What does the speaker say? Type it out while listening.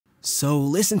So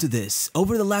listen to this,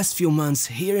 over the last few months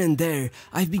here and there,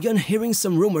 I've begun hearing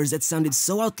some rumors that sounded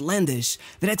so outlandish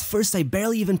that at first I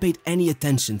barely even paid any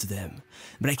attention to them.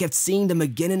 But I kept seeing them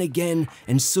again and again,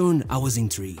 and soon I was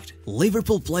intrigued.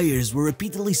 Liverpool players were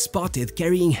repeatedly spotted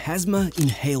carrying asthma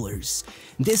inhalers.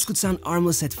 This could sound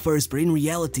harmless at first, but in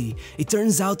reality, it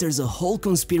turns out there's a whole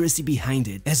conspiracy behind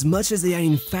it. As much as they are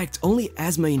in fact only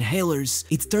asthma inhalers,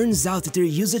 it turns out that their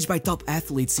usage by top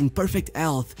athletes in perfect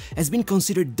health has been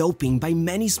considered doping by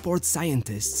many sports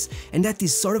scientists, and that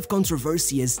this sort of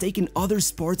controversy has taken other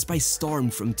sports by storm,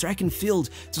 from track and field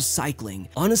to cycling.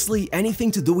 Honestly,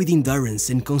 anything to do with endurance,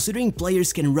 and considering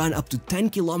players can run up to 10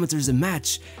 kilometers a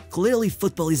match, clearly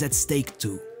football is at stake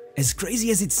too. As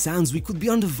crazy as it sounds, we could be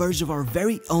on the verge of our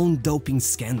very own doping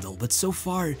scandal, but so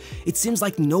far, it seems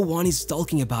like no one is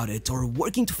talking about it or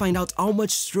working to find out how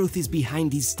much truth is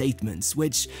behind these statements,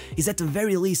 which is at the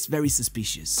very least very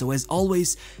suspicious. So as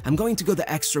always, I'm going to go the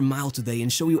extra mile today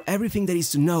and show you everything there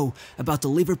is to know about the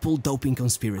Liverpool doping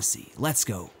conspiracy. Let's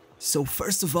go. So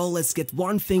first of all, let's get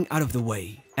one thing out of the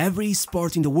way. Every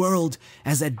sport in the world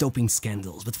has had doping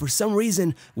scandals, but for some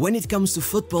reason, when it comes to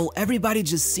football, everybody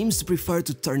just seems to prefer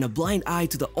to turn a blind eye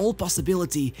to the whole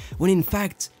possibility, when in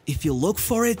fact, if you look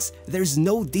for it, there's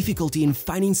no difficulty in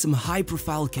finding some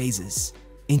high-profile cases.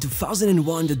 In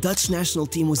 2001, the Dutch national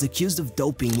team was accused of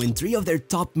doping when three of their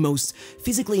top most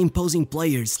physically imposing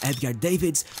players, Edgar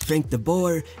Davids, Frank de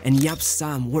Boer, and Jaap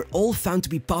Stam, were all found to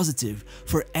be positive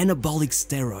for anabolic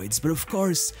steroids, but of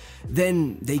course,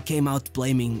 then they came out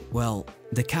blaming, well,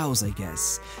 the cows, I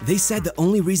guess. They said the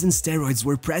only reason steroids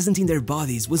were present in their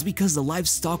bodies was because the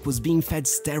livestock was being fed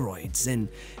steroids, and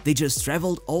they just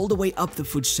traveled all the way up the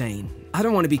food chain. I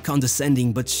don't want to be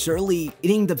condescending, but surely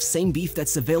eating the same beef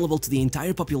that's available to the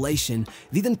entire population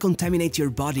didn't contaminate your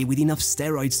body with enough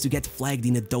steroids to get flagged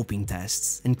in the doping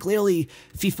tests. And clearly,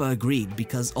 FIFA agreed,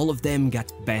 because all of them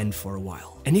got banned for a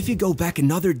while. And if you go back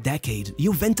another decade,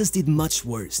 Juventus did much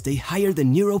worse. They hired a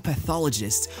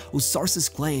neuropathologist whose sources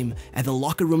claim had the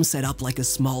locker room set up like a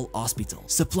small hospital.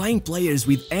 Supplying players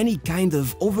with any kind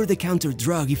of over-the-counter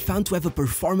drug he found to have a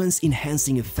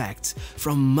performance-enhancing effect,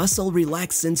 from muscle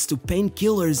relaxants to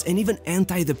painkillers and even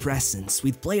antidepressants,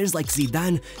 with players like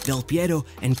Zidane, Del Piero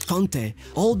and Conte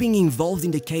all being involved in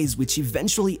the case, which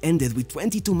eventually ended with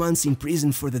 22 months in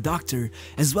prison for the doctor,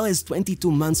 as well as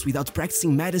 22 months without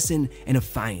practicing medicine and a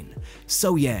fine.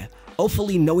 So yeah,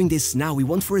 hopefully knowing this now, we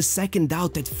won't for a second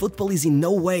doubt that football is in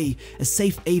no way a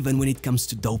safe haven when it comes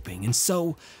to doping. And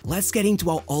so, let's get into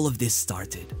how all of this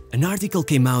started. An article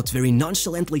came out very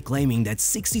nonchalantly claiming that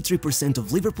 63%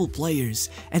 of Liverpool players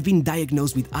had been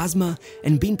diagnosed with asthma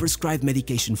and been prescribed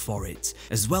medication for it,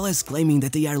 as well as claiming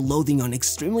that they are loading on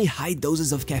extremely high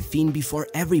doses of caffeine before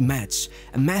every match,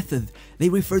 a method they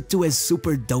referred to as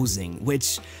super dosing,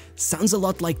 which sounds a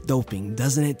lot like doping,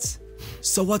 doesn't it?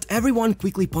 So what everyone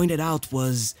quickly pointed out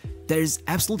was, there's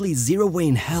absolutely zero way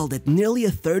in hell that nearly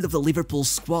a third of the Liverpool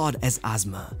squad has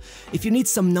asthma. If you need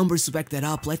some numbers to back that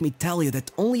up, let me tell you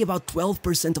that only about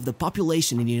 12% of the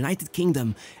population in the United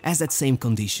Kingdom has that same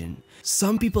condition.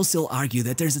 Some people still argue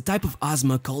that there's a type of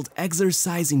asthma called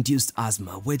exercise-induced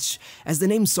asthma, which, as the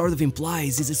name sort of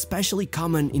implies, is especially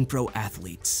common in pro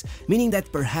athletes, meaning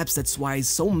that perhaps that's why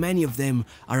so many of them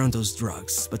are on those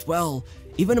drugs. But well,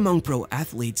 even among pro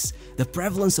athletes, the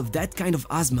prevalence of that kind of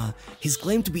asthma is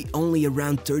claimed to be only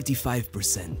around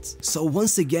 35%. So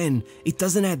once again, it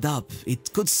doesn't add up.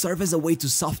 It could serve as a way to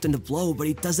soften the blow, but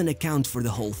it doesn't account for the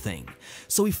whole thing.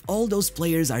 So if all those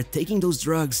players are taking those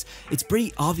drugs, it's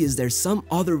pretty obvious there's some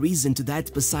other reason to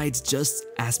that besides just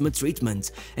asthma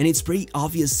treatment. And it's pretty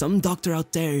obvious some doctor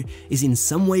out there is in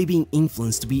some way being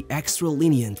influenced to be extra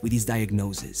lenient with his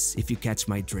diagnosis, if you catch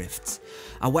my drift.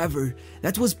 However,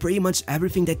 that was pretty much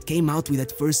everything that came out with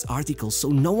that first article, so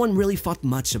no one really thought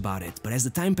much about it. But as the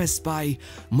time passed by,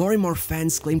 more and more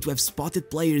fans claimed to have spotted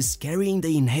players carrying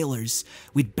the inhalers,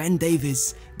 with Ben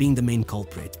Davies being the main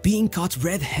culprit, being caught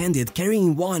red-handed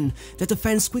carrying one that the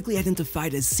fans quickly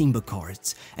identified as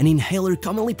Symbicort, an inhaler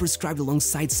commonly prescribed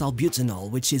alongside salbutamol,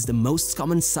 which is the most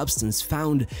common substance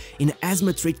found in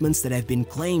asthma treatments that have been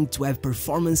claimed to have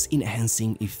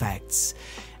performance-enhancing effects.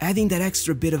 Adding that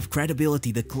extra bit of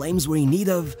credibility the claims were in need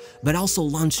of, but also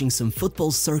launching some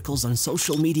football circles on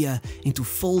social media into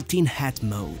full tin hat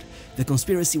mode. The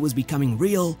conspiracy was becoming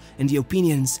real and the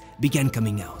opinions began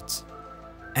coming out.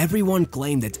 Everyone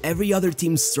claimed that every other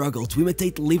team struggle to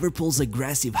imitate Liverpool's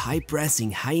aggressive,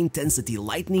 high-pressing, high-intensity,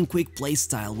 lightning-quick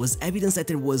playstyle was evidence that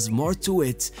there was more to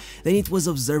it than it was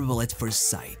observable at first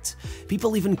sight.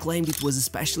 People even claimed it was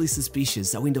especially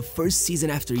suspicious how in the first season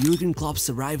after Jurgen Klopp's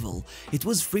arrival, it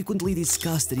was frequently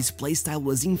discussed that his playstyle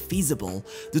was infeasible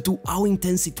due to how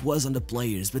intense it was on the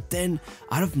players, but then,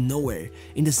 out of nowhere,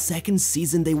 in the second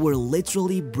season they were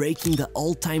literally breaking the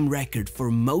all-time record for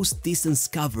most distance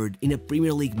covered in a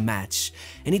Premier League match,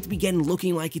 and it began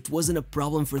looking like it wasn't a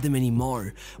problem for them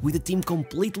anymore, with the team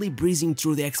completely breezing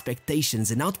through the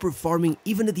expectations and outperforming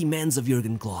even the demands of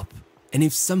Jurgen Klopp. And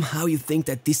if somehow you think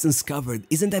that distance covered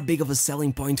isn't that big of a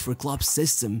selling point for Klopp's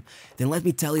system, then let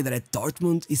me tell you that at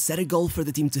Dortmund he set a goal for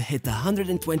the team to hit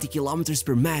 120 km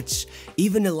per match,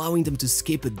 even allowing them to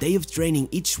skip a day of training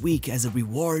each week as a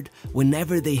reward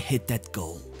whenever they hit that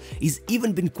goal. He's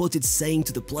even been quoted saying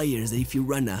to the players that if you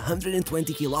run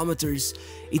 120 kilometers,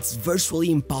 it's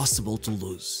virtually impossible to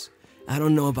lose. I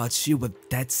don't know about you, but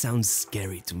that sounds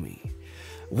scary to me.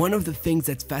 One of the things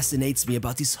that fascinates me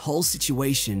about this whole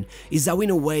situation is how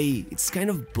in a way it's kind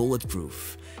of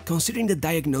bulletproof, considering the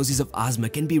diagnosis of asthma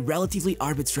can be relatively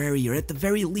arbitrary or at the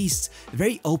very least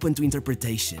very open to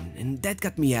interpretation, and that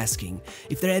got me asking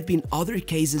if there had been other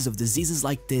cases of diseases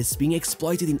like this being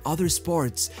exploited in other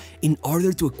sports in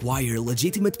order to acquire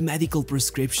legitimate medical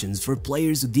prescriptions for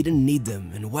players who didn't need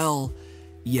them, and well,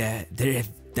 yeah, there have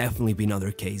definitely been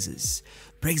other cases.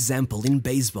 For example, in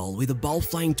baseball, with a ball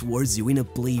flying towards you in a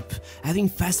bleep, having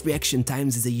fast reaction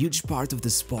times is a huge part of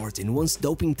the sport, and once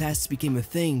doping tests became a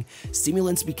thing,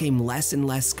 stimulants became less and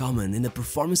less common and the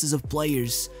performances of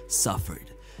players suffered.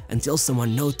 Until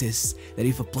someone noticed that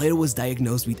if a player was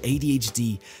diagnosed with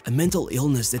ADHD, a mental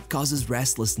illness that causes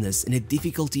restlessness and a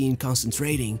difficulty in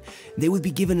concentrating, they would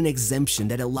be given an exemption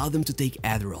that allowed them to take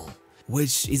Adderall,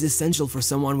 which is essential for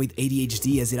someone with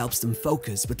ADHD as it helps them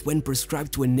focus, but when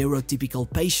prescribed to a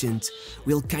neurotypical patient,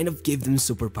 will kind of give them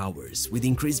superpowers, with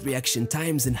increased reaction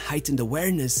times and heightened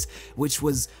awareness, which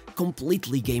was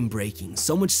completely game-breaking,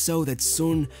 so much so that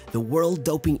soon the World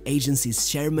Doping Agency's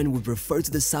chairman would refer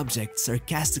to the subject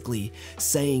sarcastically,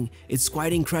 saying, "It's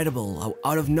quite incredible how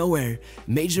out of nowhere,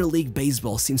 Major League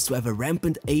Baseball seems to have a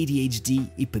rampant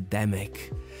ADHD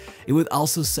epidemic." It would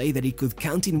also say that it could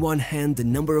count in one hand the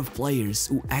number of players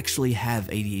who actually have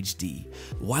ADHD,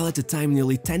 while at the time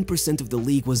nearly 10% of the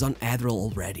league was on Adderall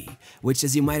already, which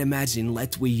as you might imagine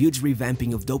led to a huge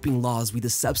revamping of doping laws, with the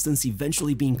substance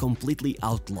eventually being completely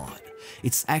outlawed.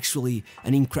 It's actually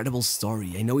an incredible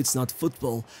story. I know it's not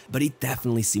football, but it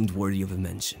definitely seemed worthy of a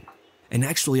mention. And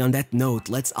actually, on that note,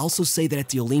 let's also say that at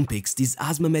the Olympics, these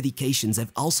asthma medications have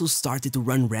also started to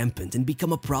run rampant and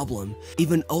become a problem,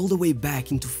 even all the way back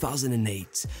in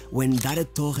 2008, when Dara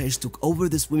Torres took over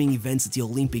the swimming events at the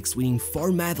Olympics, winning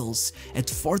 4 medals at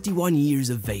 41 years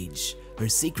of age. Her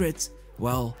secret?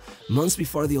 Well, months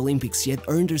before the Olympics, she had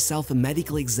earned herself a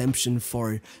medical exemption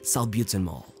for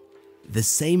salbutamol, the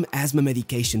same asthma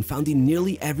medication found in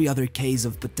nearly every other case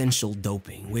of potential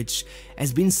doping, which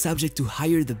has been subject to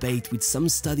higher debate, with some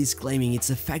studies claiming its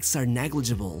effects are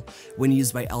negligible when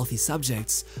used by healthy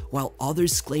subjects, while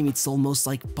others claim it's almost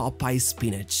like Popeye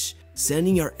spinach,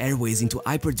 sending your airways into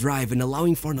hyperdrive and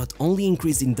allowing for not only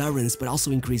increased endurance but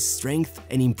also increased strength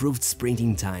and improved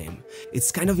sprinting time.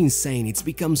 It's kind of insane. It's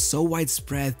become so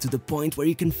widespread to the point where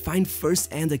you can find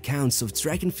first-hand accounts of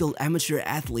track and field amateur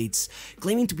athletes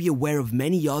claiming to be aware of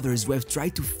many others who have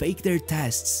tried to fake their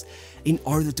tests in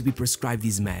order to be prescribed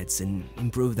these meds and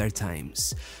improve their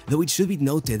times. Though it should be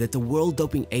noted that the World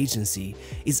Doping Agency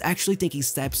is actually taking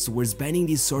steps towards banning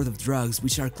these sort of drugs,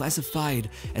 which are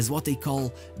classified as what they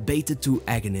call beta-2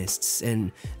 agonists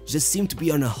and just seem to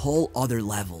be on a whole other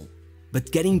level.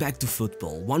 But getting back to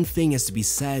football, one thing has to be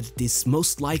said: this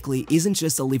most likely isn't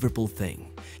just a Liverpool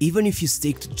thing. Even if you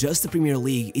stick to just the Premier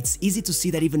League, it's easy to see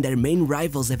that even their main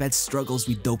rivals have had struggles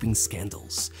with doping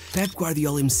scandals. Pep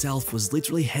Guardiola himself was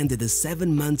literally handed a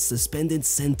 7-month suspended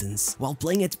sentence while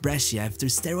playing at Brescia after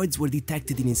steroids were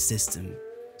detected in his system.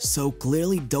 So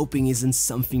clearly doping isn't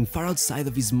something far outside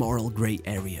of his moral grey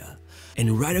area.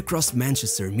 And right across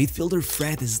Manchester, midfielder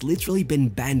Fred has literally been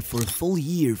banned for a full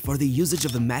year for the usage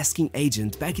of a masking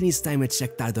agent back in his time at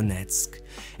Shakhtar Donetsk.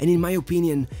 And in my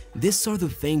opinion, this sort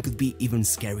of thing could be even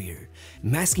scarier.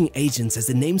 Masking agents, as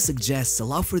the name suggests,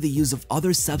 allow for the use of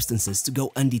other substances to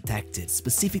go undetected,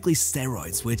 specifically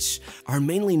steroids, which are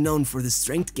mainly known for the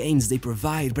strength gains they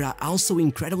provide but are also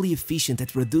incredibly efficient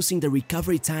at reducing the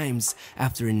recovery times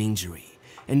after an injury.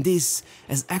 And this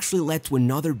has actually led to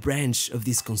another branch of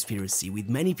this conspiracy, with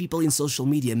many people in social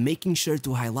media making sure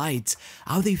to highlight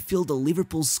how they feel the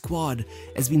Liverpool squad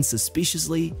has been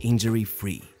suspiciously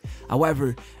injury-free.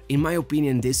 However, in my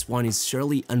opinion, this one is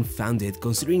surely unfounded,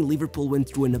 considering Liverpool went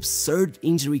through an absurd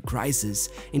injury crisis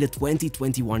in the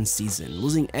 2021 season,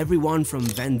 losing everyone from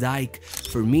Van Dijk,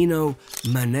 Firmino,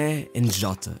 Mané and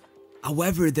Jota.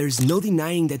 However, there's no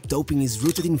denying that doping is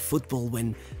rooted in football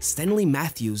when Stanley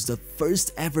Matthews, the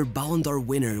first ever Ballon d'Or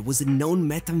winner, was a known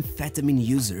methamphetamine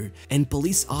user, and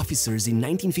police officers in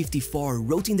 1954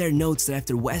 wrote in their notes that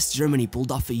after West Germany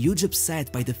pulled off a huge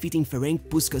upset by defeating Ferenc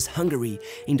Puskás Hungary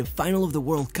in the final of the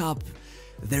World Cup,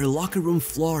 their locker room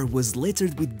floor was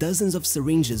littered with dozens of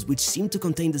syringes which seemed to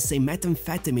contain the same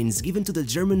methamphetamines given to the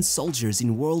German soldiers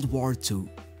in World War II.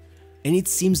 And it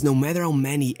seems no matter how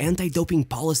many anti-doping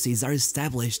policies are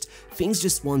established, things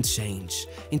just won't change.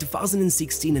 In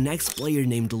 2016, an ex-player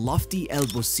named Lofty El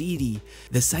Bousidi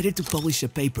decided to publish a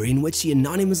paper in which he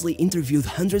anonymously interviewed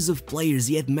hundreds of players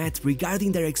he had met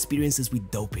regarding their experiences with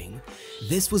doping.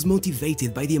 This was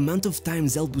motivated by the amount of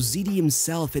times El Bousidi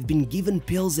himself had been given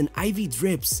pills and IV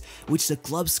drips, which the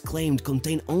clubs claimed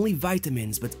contained only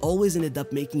vitamins but always ended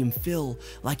up making him feel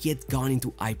like he had gone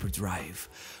into hyperdrive.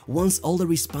 Once all the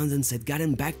respondents had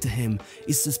gotten back to him,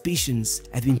 his suspicions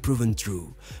had been proven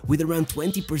true, with around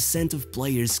 20% of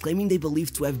players claiming they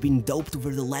believed to have been doped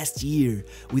over the last year,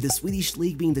 with the Swedish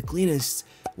league being the cleanest,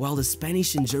 while the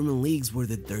Spanish and German leagues were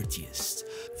the dirtiest.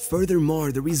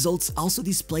 Furthermore, the results also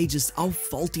display just how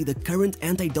faulty the current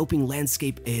anti-doping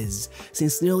landscape is,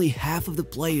 since nearly half of the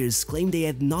players claim they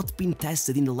had not been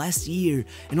tested in the last year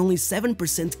and only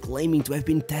 7% claiming to have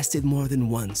been tested more than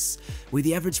once, with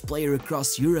the average player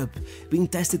across Europe being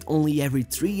tested only every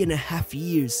 3.5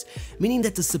 years, meaning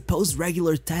that the supposed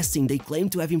regular testing they claim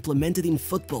to have implemented in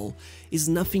football is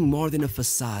nothing more than a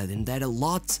facade, and that a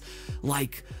lot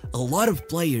of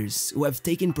players who have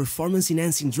taken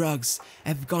performance-enhancing drugs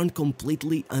have gone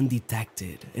completely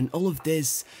undetected. And all of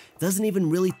this doesn't even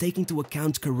really take into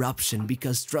account corruption,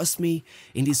 because trust me,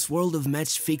 in this world of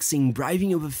match fixing,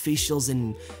 bribing of officials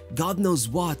and God knows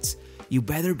what, you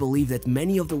better believe that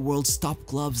many of the world's top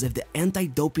clubs have the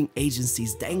anti-doping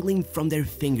agencies dangling from their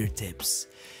fingertips.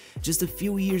 Just a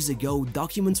few years ago,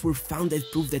 documents were found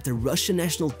that proved that the Russian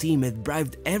national team had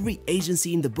bribed every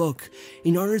agency in the book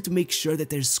in order to make sure that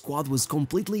their squad was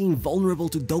completely invulnerable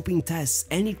to doping tests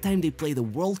anytime they played a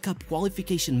World Cup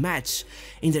qualification match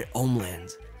in their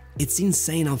homeland. It's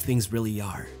insane how things really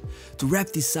are. To wrap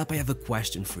this up, I have a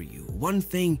question for you. One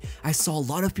thing I saw a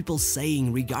lot of people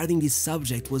saying regarding this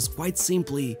subject was quite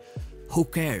simply, who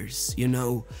cares? You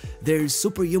know, they're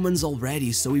superhumans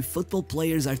already, so if football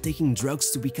players are taking drugs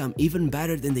to become even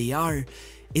better than they are,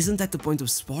 isn't that the point of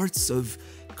sports, of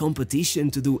competition,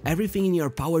 to do everything in your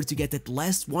power to get at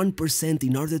last 1%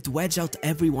 in order to edge out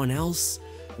everyone else?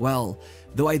 Well,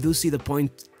 though I do see the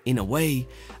point in a way,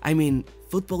 I mean,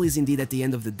 football is indeed at the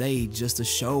end of the day just a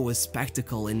show, a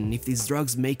spectacle, and if these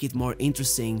drugs make it more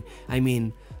interesting, I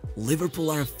mean, Liverpool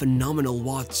are a phenomenal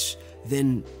watch,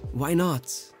 then why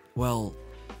not? Well,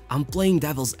 I'm playing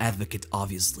devil's advocate,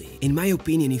 obviously. In my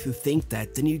opinion, if you think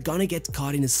that, then you're gonna get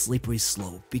caught in a slippery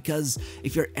slope, because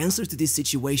if your answer to this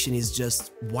situation is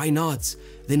just why not,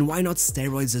 then why not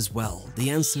steroids as well?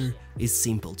 The answer is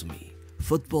simple to me.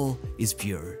 Football is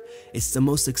pure. It's the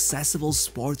most accessible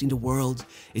sport in the world.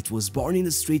 It was born in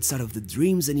the streets out of the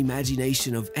dreams and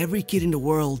imagination of every kid in the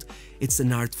world. It's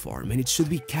an art form, and it should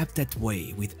be kept that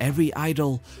way, with every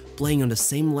idol playing on the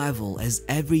same level as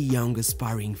every young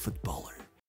aspiring footballer.